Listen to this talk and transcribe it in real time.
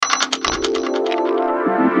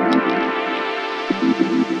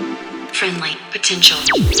friendly potential.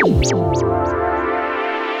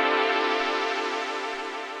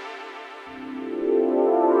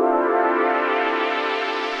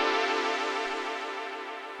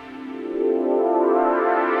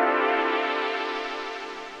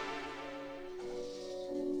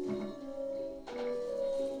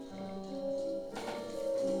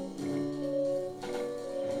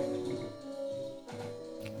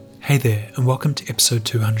 Hey there, and welcome to episode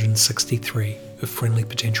 263 of Friendly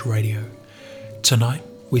Potential Radio. Tonight,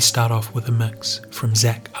 we start off with a mix from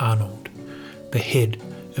Zach Arnold, the head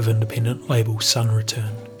of independent label Sun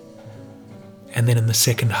Return. And then in the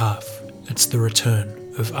second half, it's the return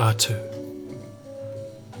of R2.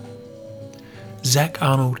 Zach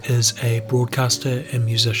Arnold is a broadcaster and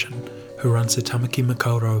musician who runs the Tamaki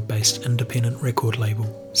Makaurau-based independent record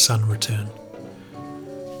label Sun Return.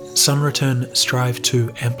 Sun Return strive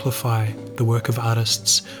to amplify the work of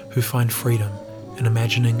artists who find freedom in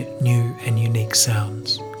imagining new and unique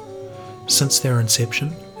sounds. Since their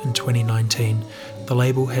inception in 2019, the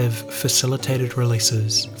label have facilitated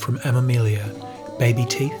releases from Amamelia, Baby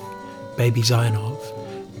Teeth, Baby Zionov,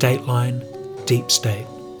 Dateline, Deep State,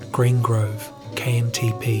 Green Grove,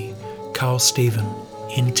 KMTP, Carl Steven,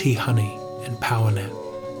 NT Honey, and Power Nap.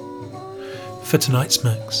 For tonight's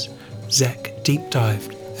mix, Zach deep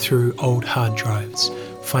dived through old hard drives,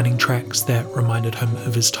 finding tracks that reminded him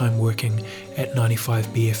of his time working at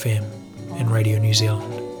 95BFM in Radio New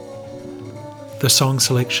Zealand. The song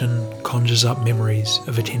selection conjures up memories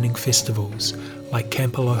of attending festivals like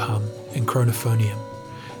Camp Aloham and Chronophonium,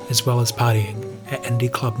 as well as partying at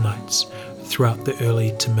indie club nights throughout the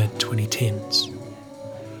early to mid-2010s.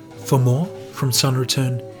 For more from Sun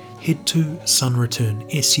Return, head to sunreturn,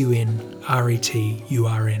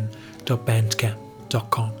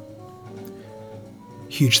 sunreturn.bandcamp.com.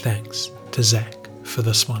 Huge thanks to Zach for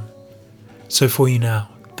this one. So for you now,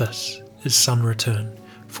 this is Sun Return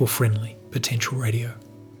for Friendly Potential Radio.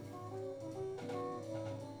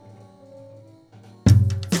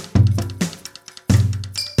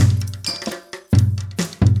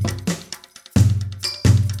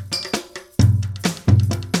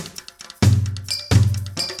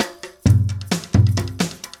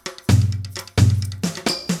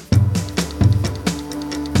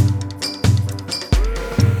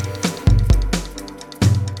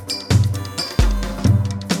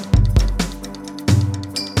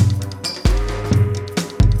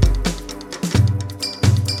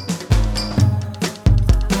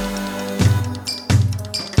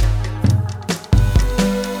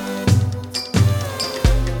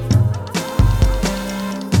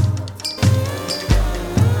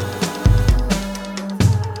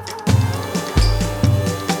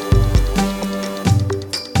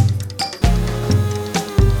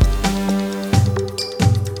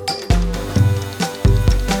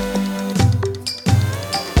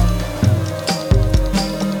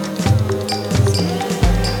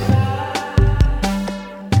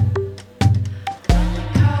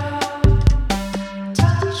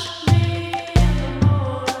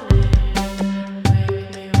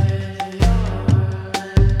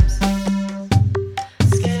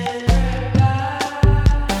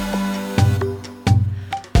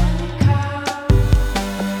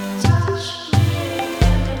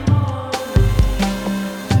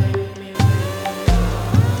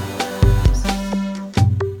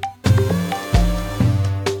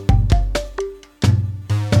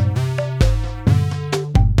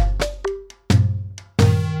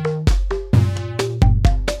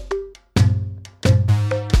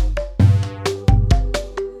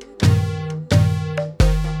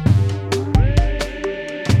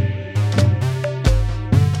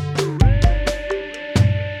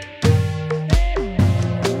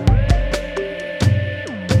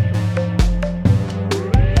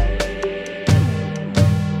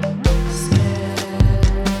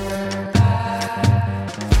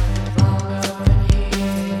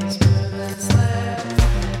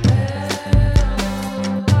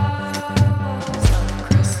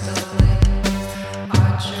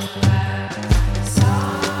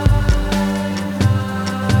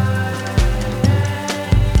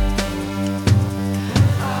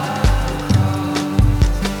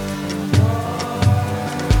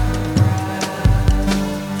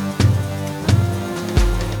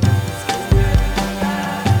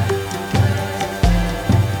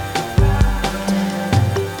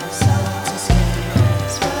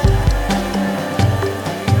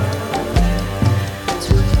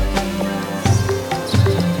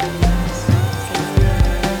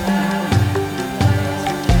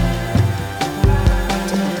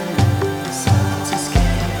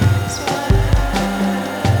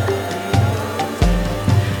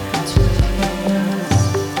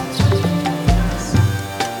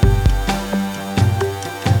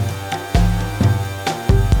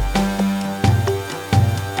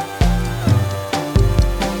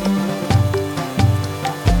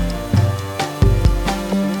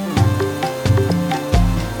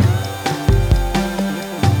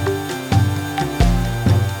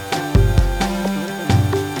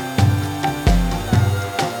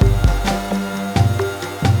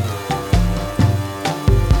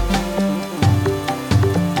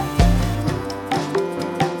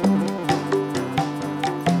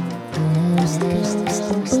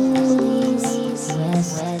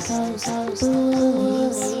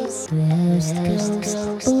 bullies, West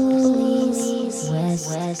Coast bullies,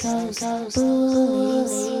 West Coast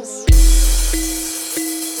bullies.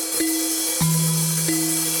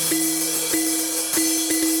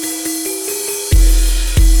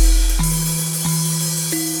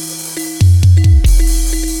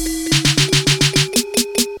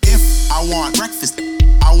 Breakfast,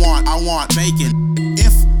 I want bacon.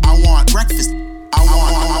 If I want breakfast, I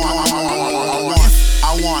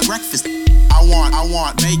want breakfast, I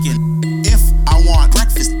want bacon. If I want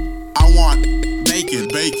breakfast, I want bacon.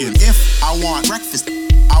 If I want breakfast,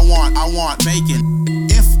 I want bacon.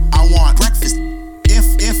 If I want breakfast, if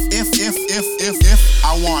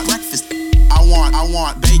I want breakfast, I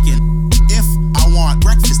want bacon. If I want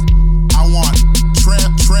breakfast, I want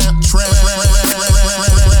tramp.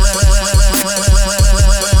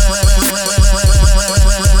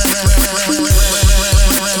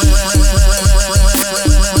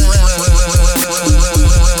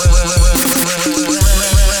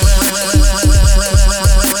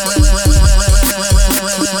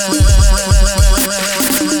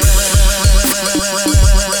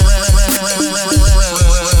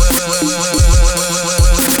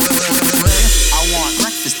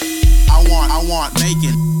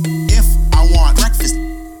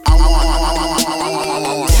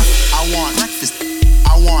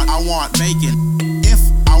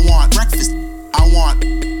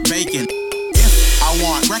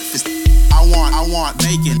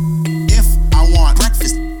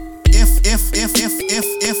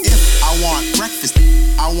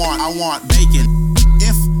 I want bacon.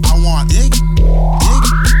 If I want dig. We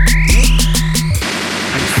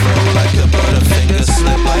flow like a butterfinger,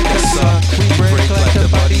 slip like a sock. We break like a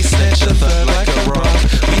body snatch, a thud like a rock.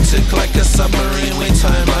 We tick like a submarine, we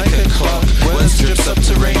time like a clock. Words drip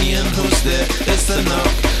subterranean, who's there? It's the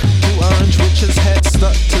knock. Two orange witches' heads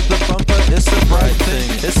stuck to the bumper, it's a bright thing.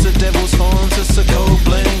 It's the devil's horns, it's a gold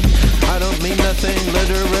bling. I don't mean nothing,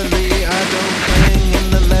 literally, I don't cling in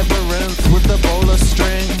the labyrinth with a bowl of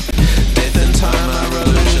string. Death and time are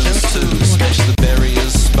illusions too. Smash the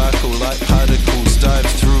barriers, sparkle like particles, dive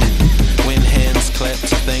through. When hands clap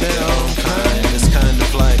to thank their own kind, it's kind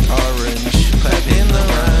of like orange, clap in the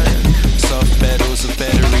rhyme. Soft battles of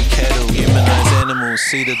battery cattle, humanize animals,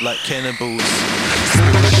 seated like cannibals.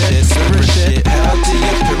 Spirit shit, how do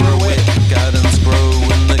you pirouette? Gardens grow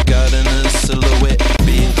when the gardener's silhouette.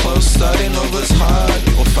 Being close, starting over's hard,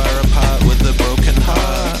 or far apart with a broken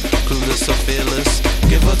heart. Clueless or fearless,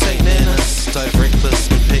 give or take nearness. Dive reckless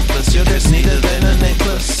and pickless, you're just neater than a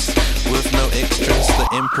necklace. With no extras, the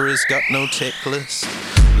emperor's got no checklist.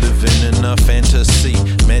 Living in a fantasy,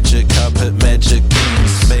 magic carpet, magic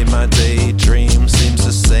beams. Made my daydream seems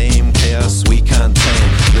the same, chaos we can't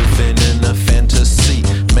tame. Living in a fantasy,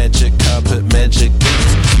 magic carpet, magic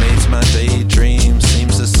beams. Made my daydream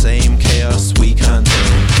seems the same, chaos we can't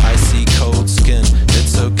tame. Icy cold skin,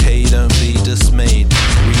 it's okay, don't be dismayed.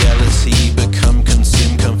 Reality become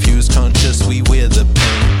consumed, confused, conscious, we wear the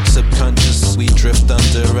pain. Subconscious, we drift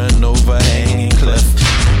under an overhanging cliff.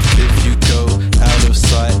 If you go out of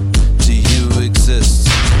sight, do you exist?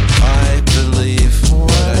 I believe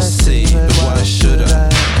what I see, but why should I?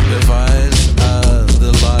 If eyes are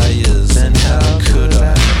the liars, then how could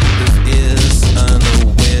I? If ears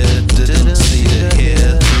unaware, didn't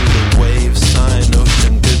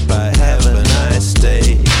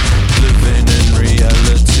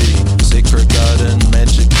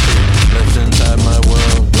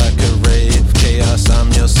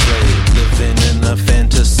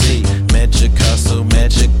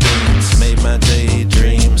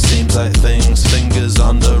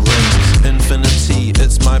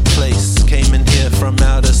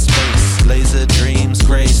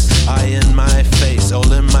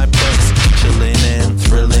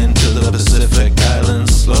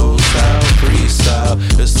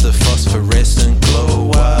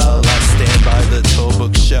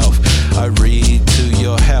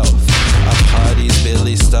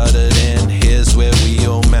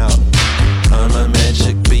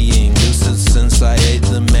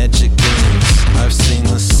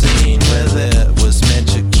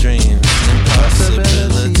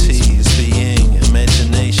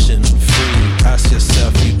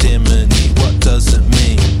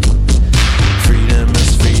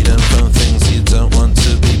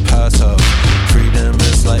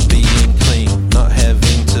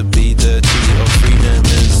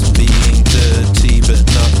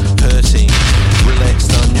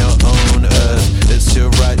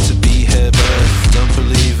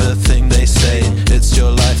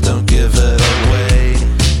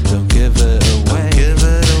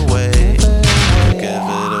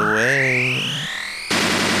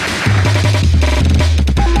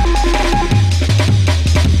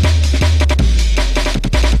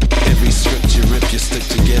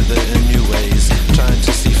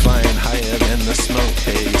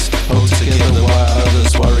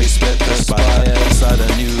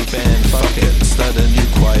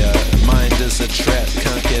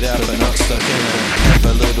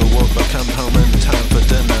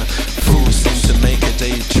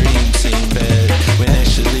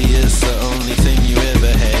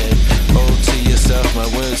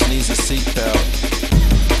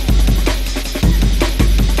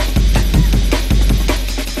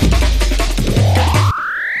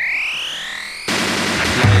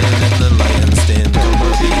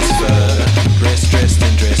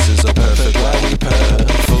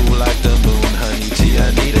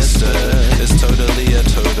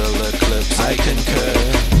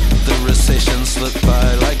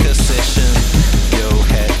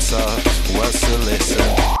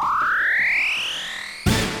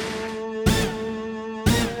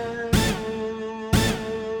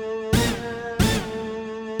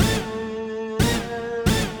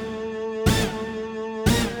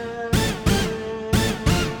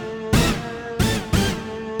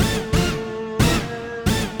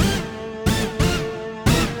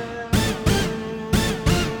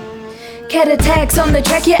Head attacks on the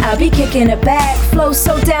track, yeah, I'll be kicking it back. Flow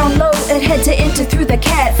so down low, it had to enter through the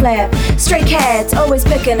cat flap. Stray cats, always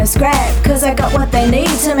picking a scrap, cause I got what they need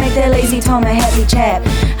to make their lazy Tom a happy chap.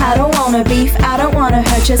 I don't wanna beef, I don't wanna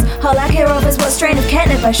hurt yous. All I care of is what strain of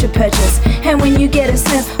catnip I should purchase. And when you get a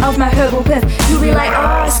sniff of my herbal piff, you'll be like,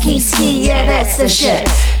 oh, ski, yeah, that's the shit.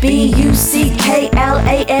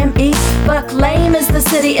 Bucklame. Buck Lame is the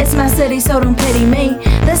city, it's my city, so don't pity me.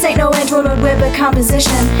 This ain't no Andrew Lloyd Webber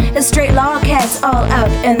composition. It's straight law cats all up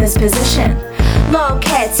in this position.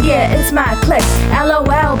 Lolcats, yeah, it's my clique.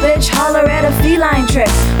 LOL, bitch, holler at a feline trick.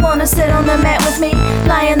 Wanna sit on the mat with me,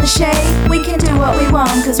 lie in the shade? We can do what we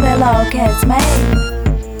want, cause we're lolcats made.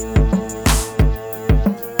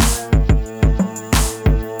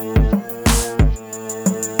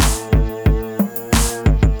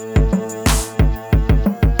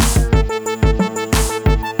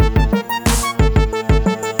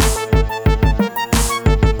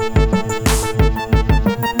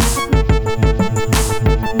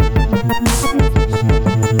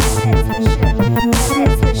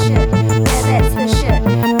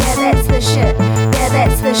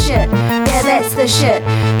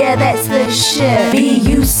 Yeah, that's the shit.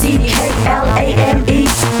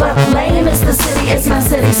 Bucklame. Buck Lame is the city, it's my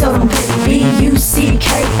city, so don't pity.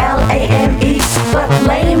 Bucklame. Buck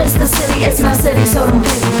Lame is the city, it's my city, so don't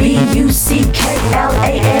pity.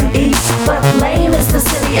 Bucklame. Buck Lame is the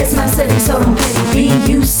city, it's my city, so don't pity.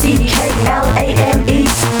 Bucklame.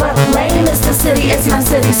 Buck Lame is the city, it's my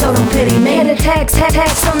city, so don't pity me. Head attacks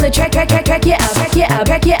on the track, yeah,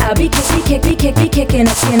 I'll be kicking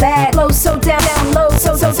it back. Flow so down low,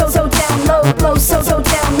 so down low, flow so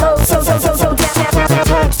down low, so down.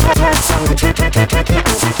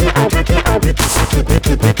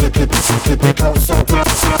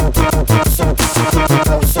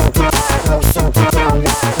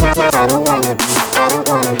 I don't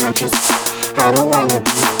wanna hurt you. I don't wanna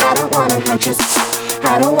hurt you.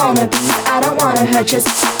 I don't wanna hurt you.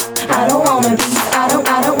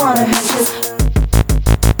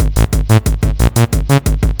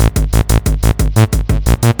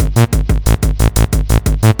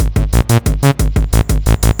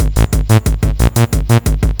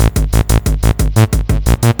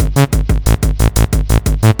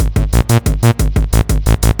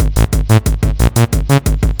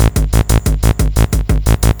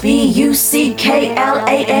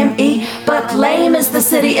 Bucklame. Buck Lame is the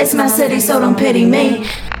city, it's my city, so don't pity me.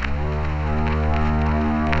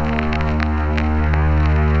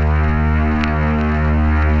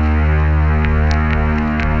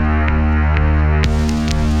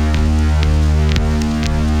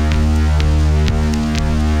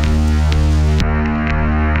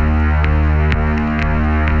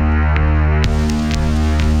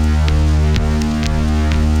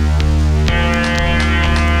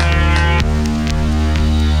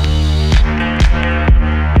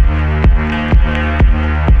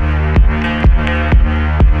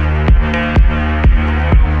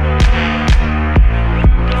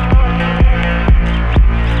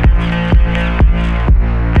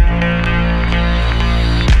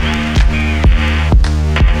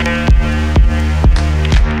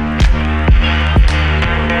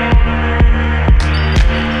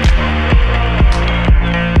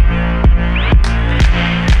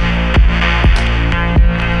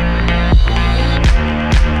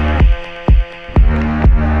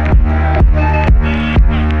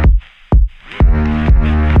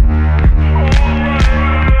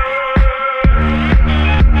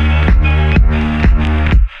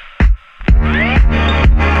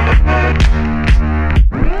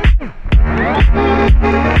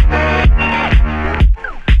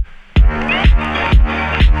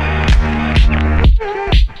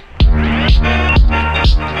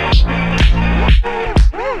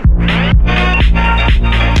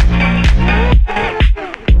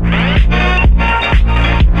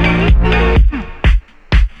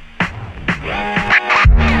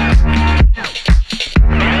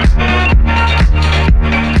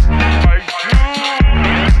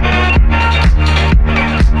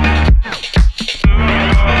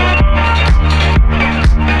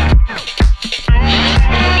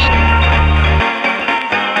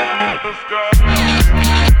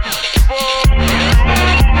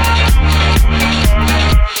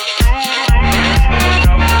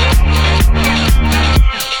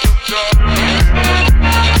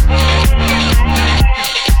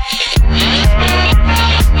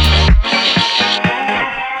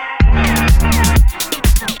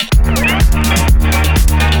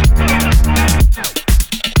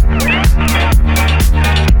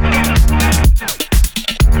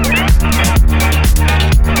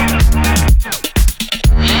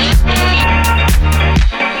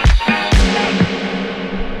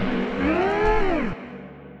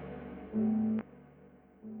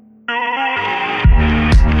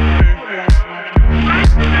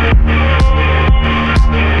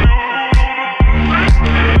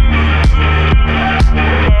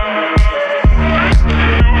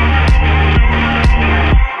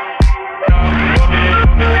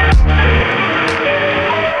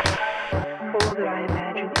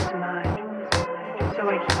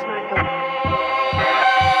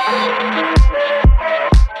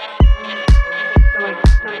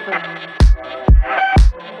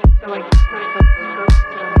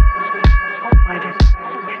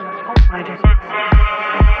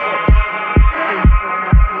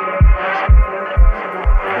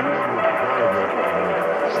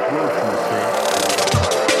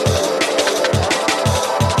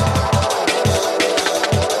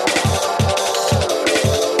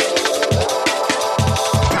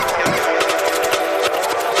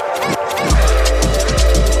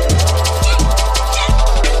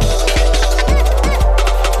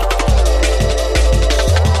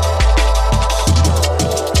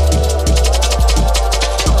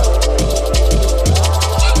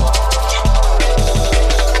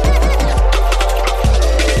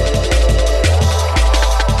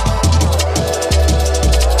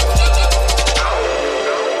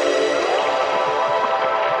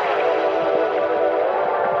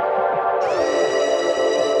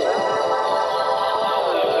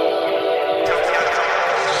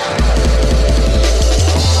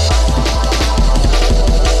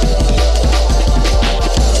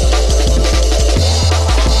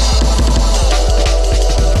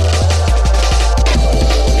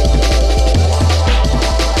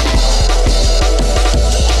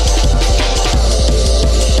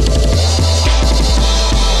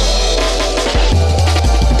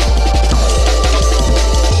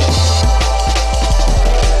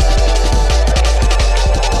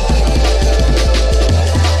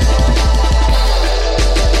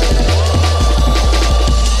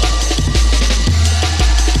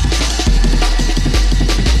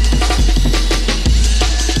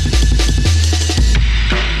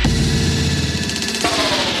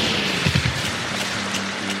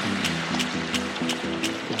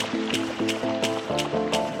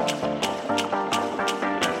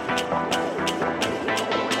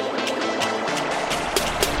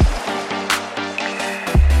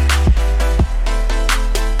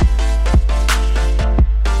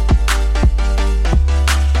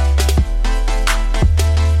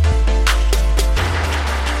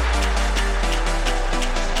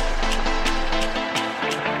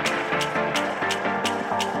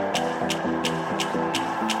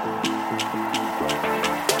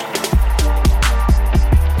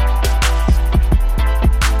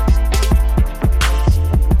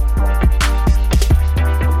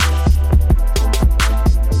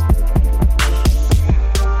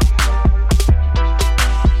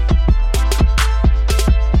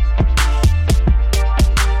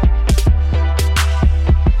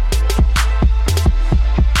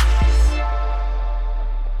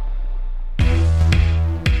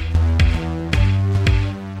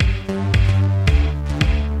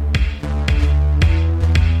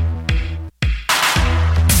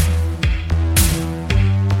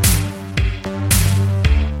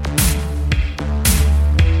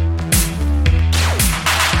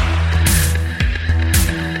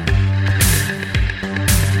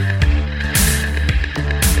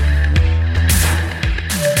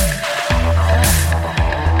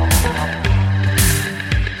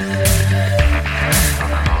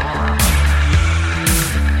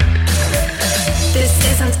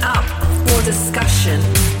 up for discussion.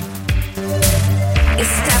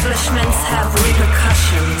 Establishments have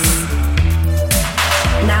repercussions.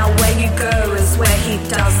 Now where you go is where he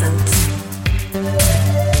doesn't.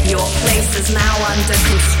 Your place is now under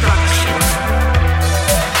construction.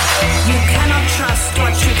 You cannot trust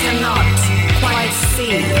what you cannot quite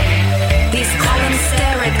see. These columns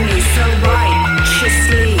stare at me so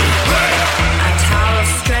righteously. A tower of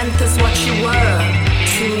strength is what you were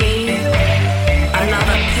to me.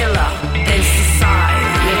 Another pillar in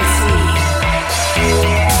society.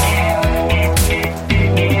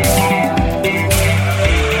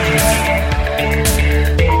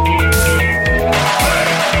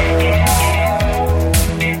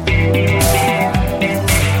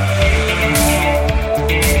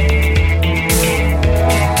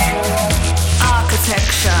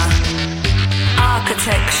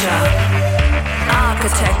 Architecture,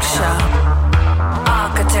 architecture,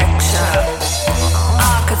 architecture,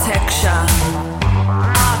 architecture,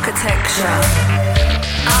 architecture,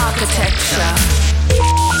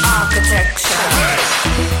 architecture.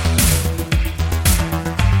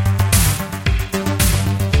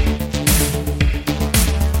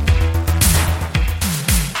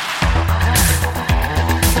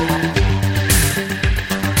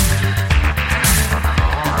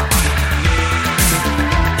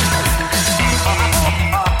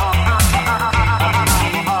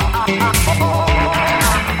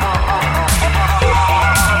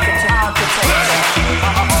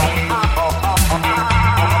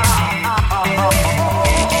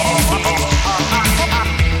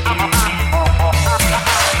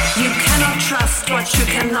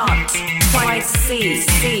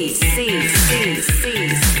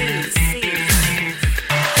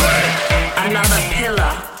 Another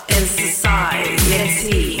pillar in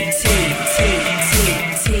society.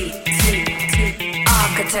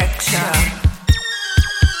 Architecture.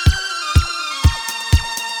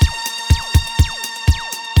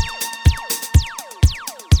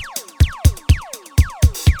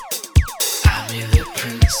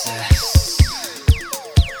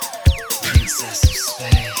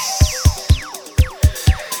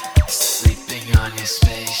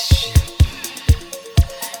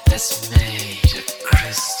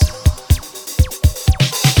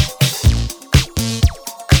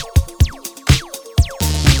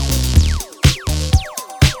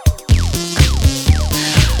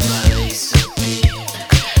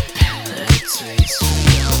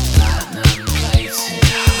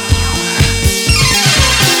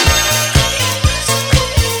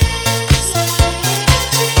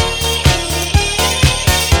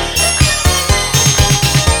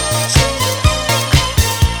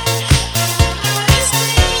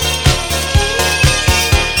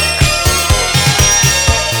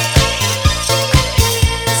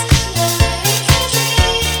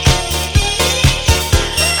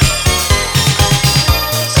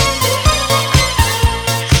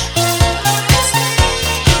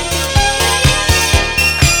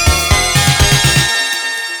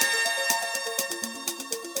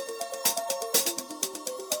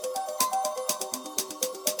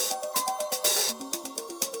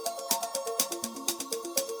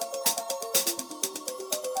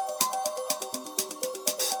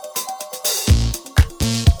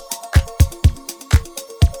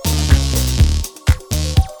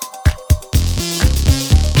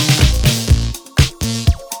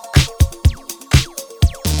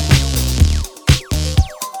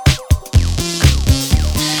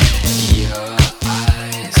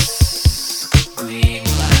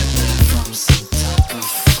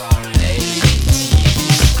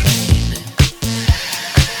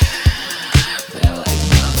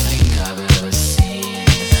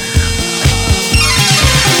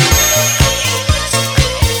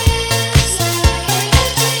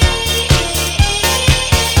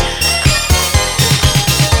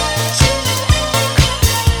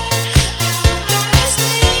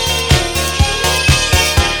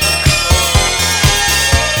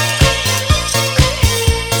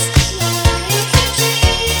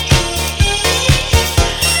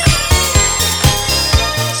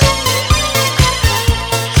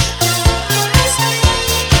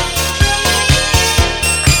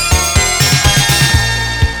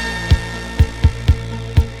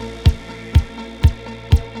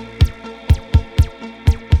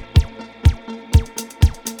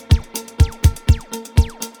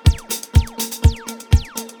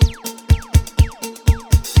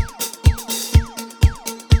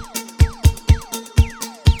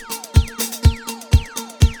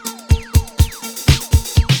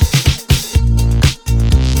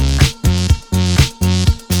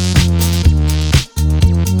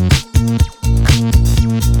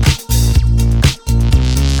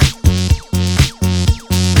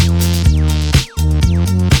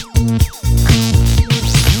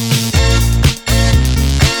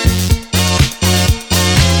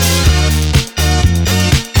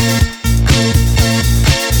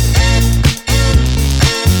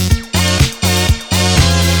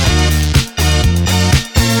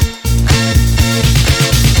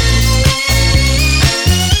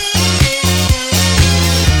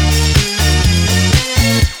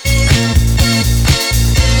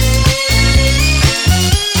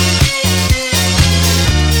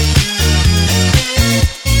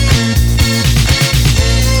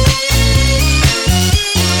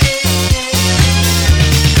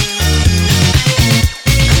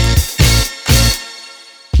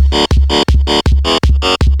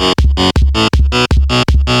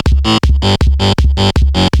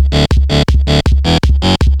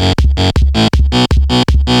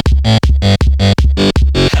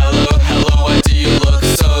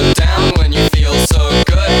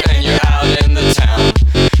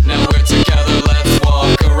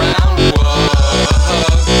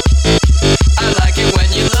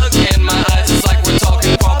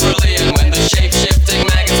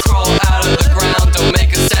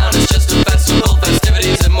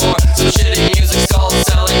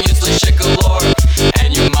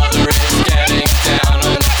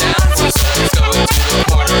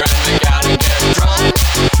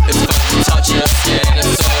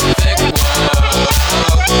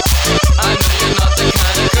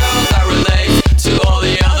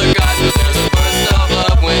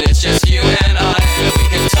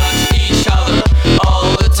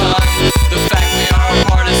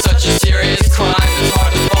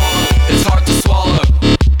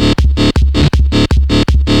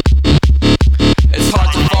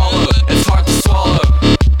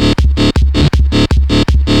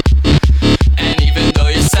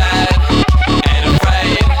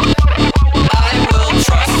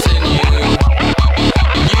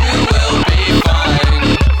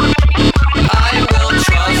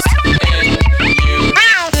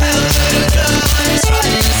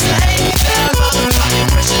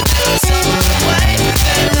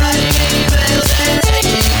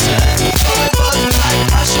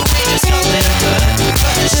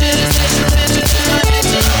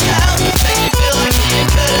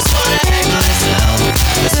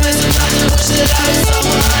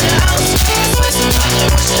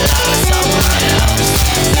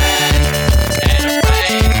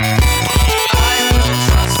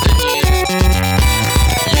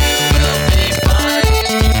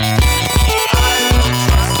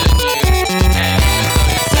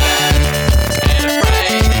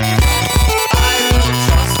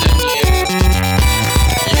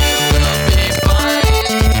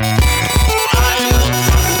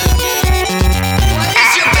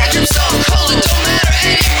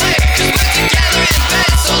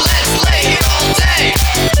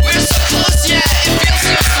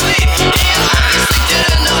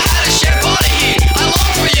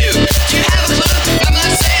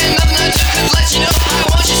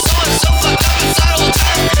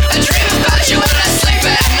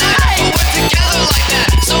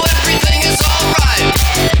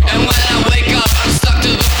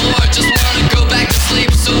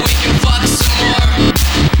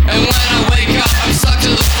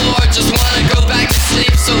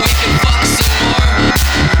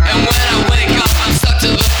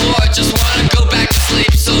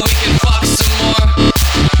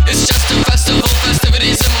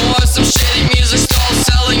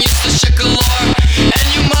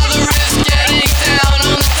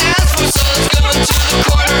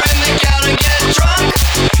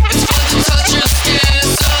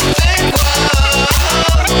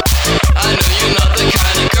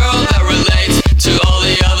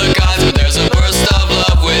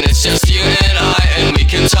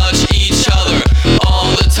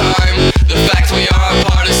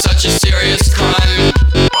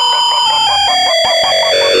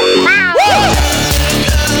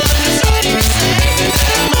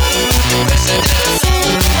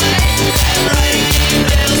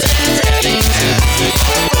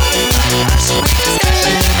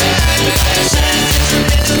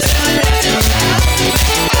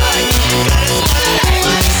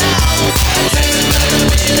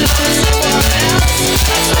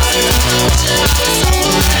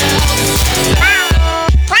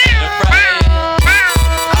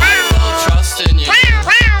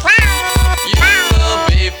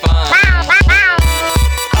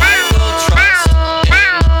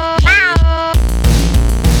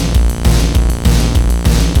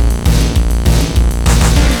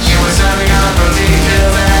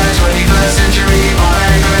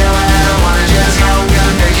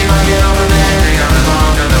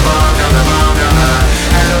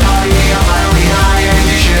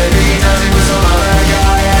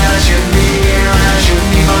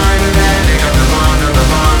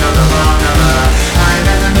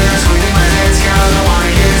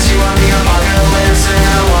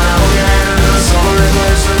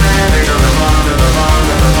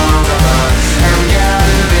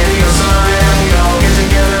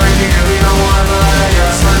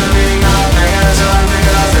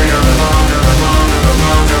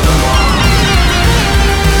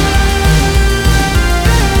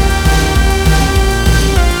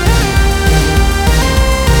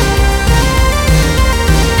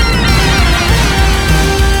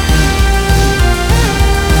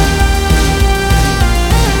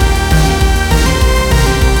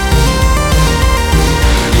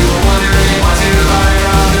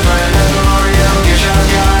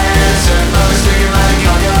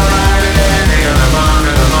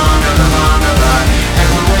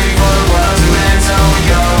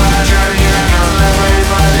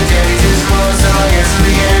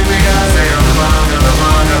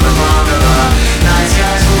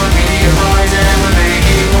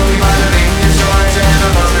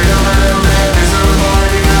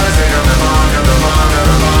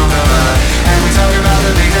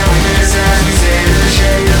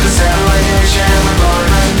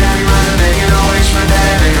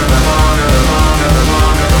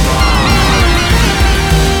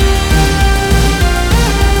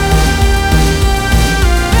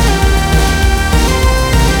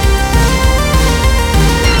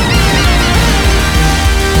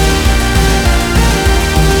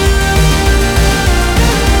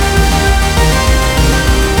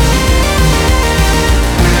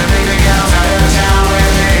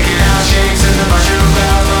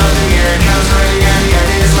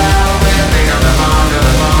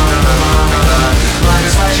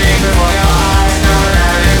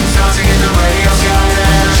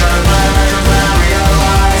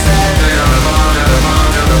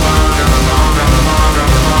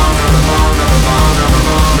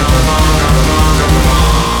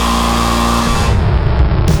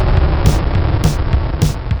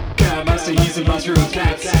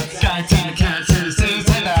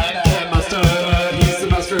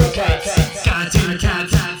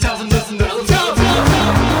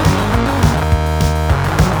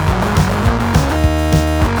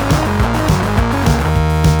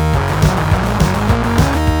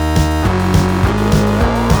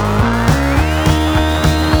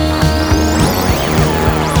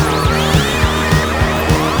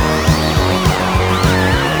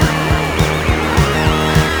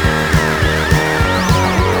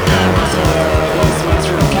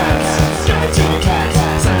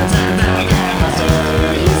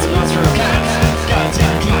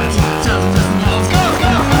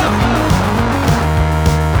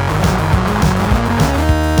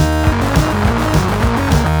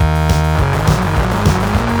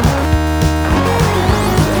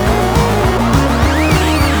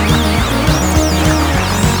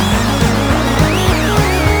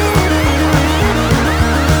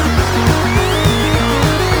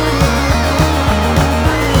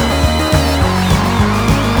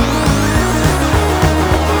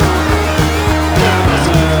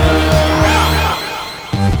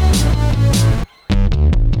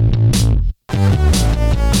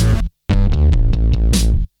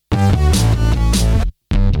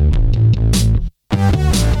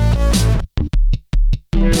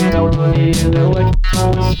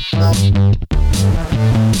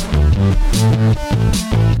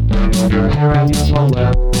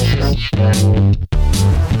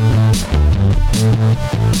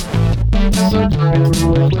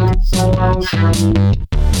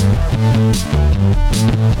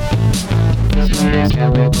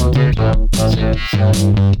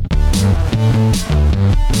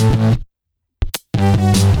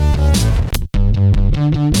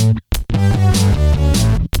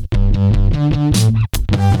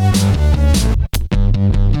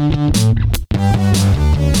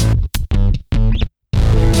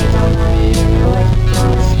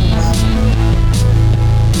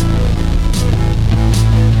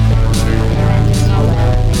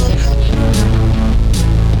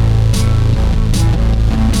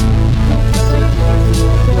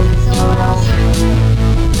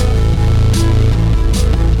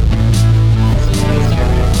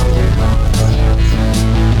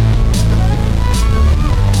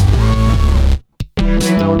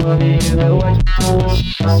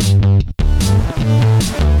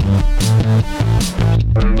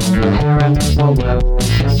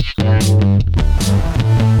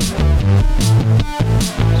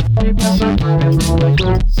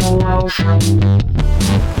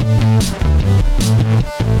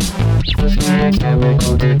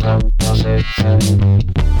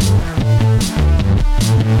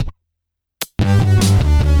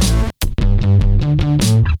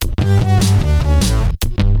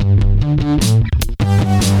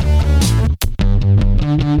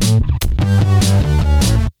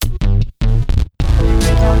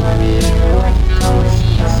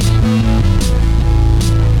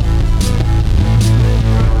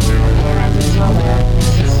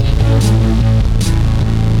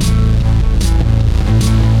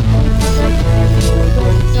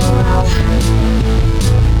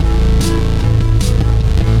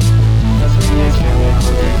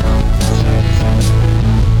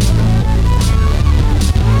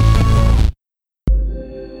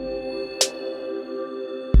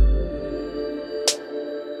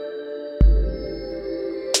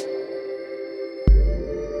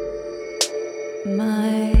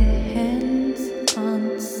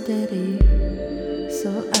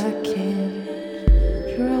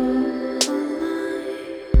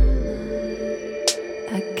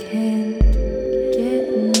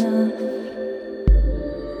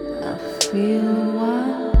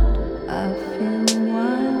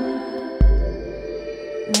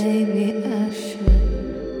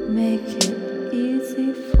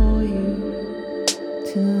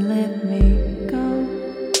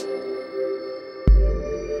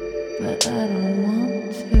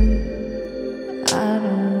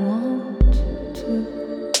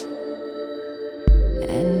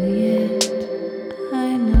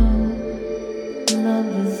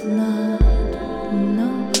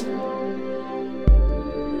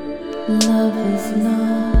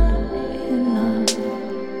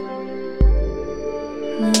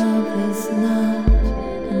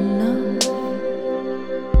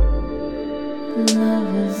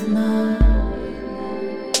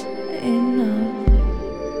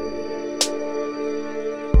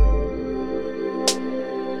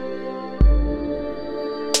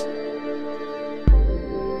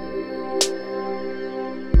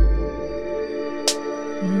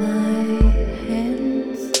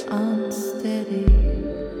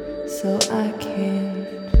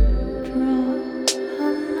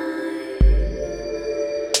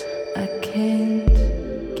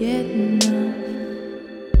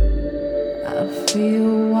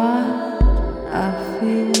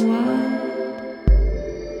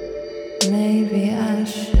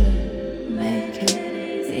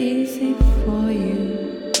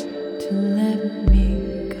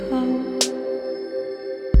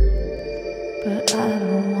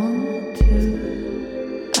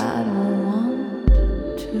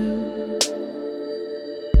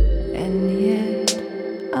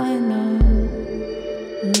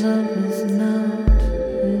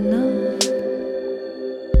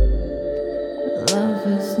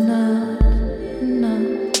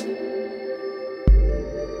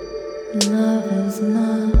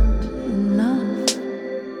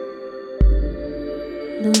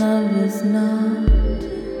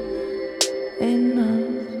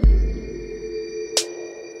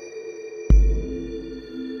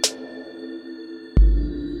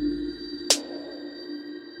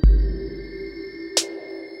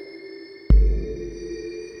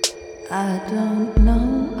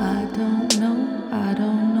 I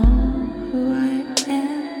don't know who I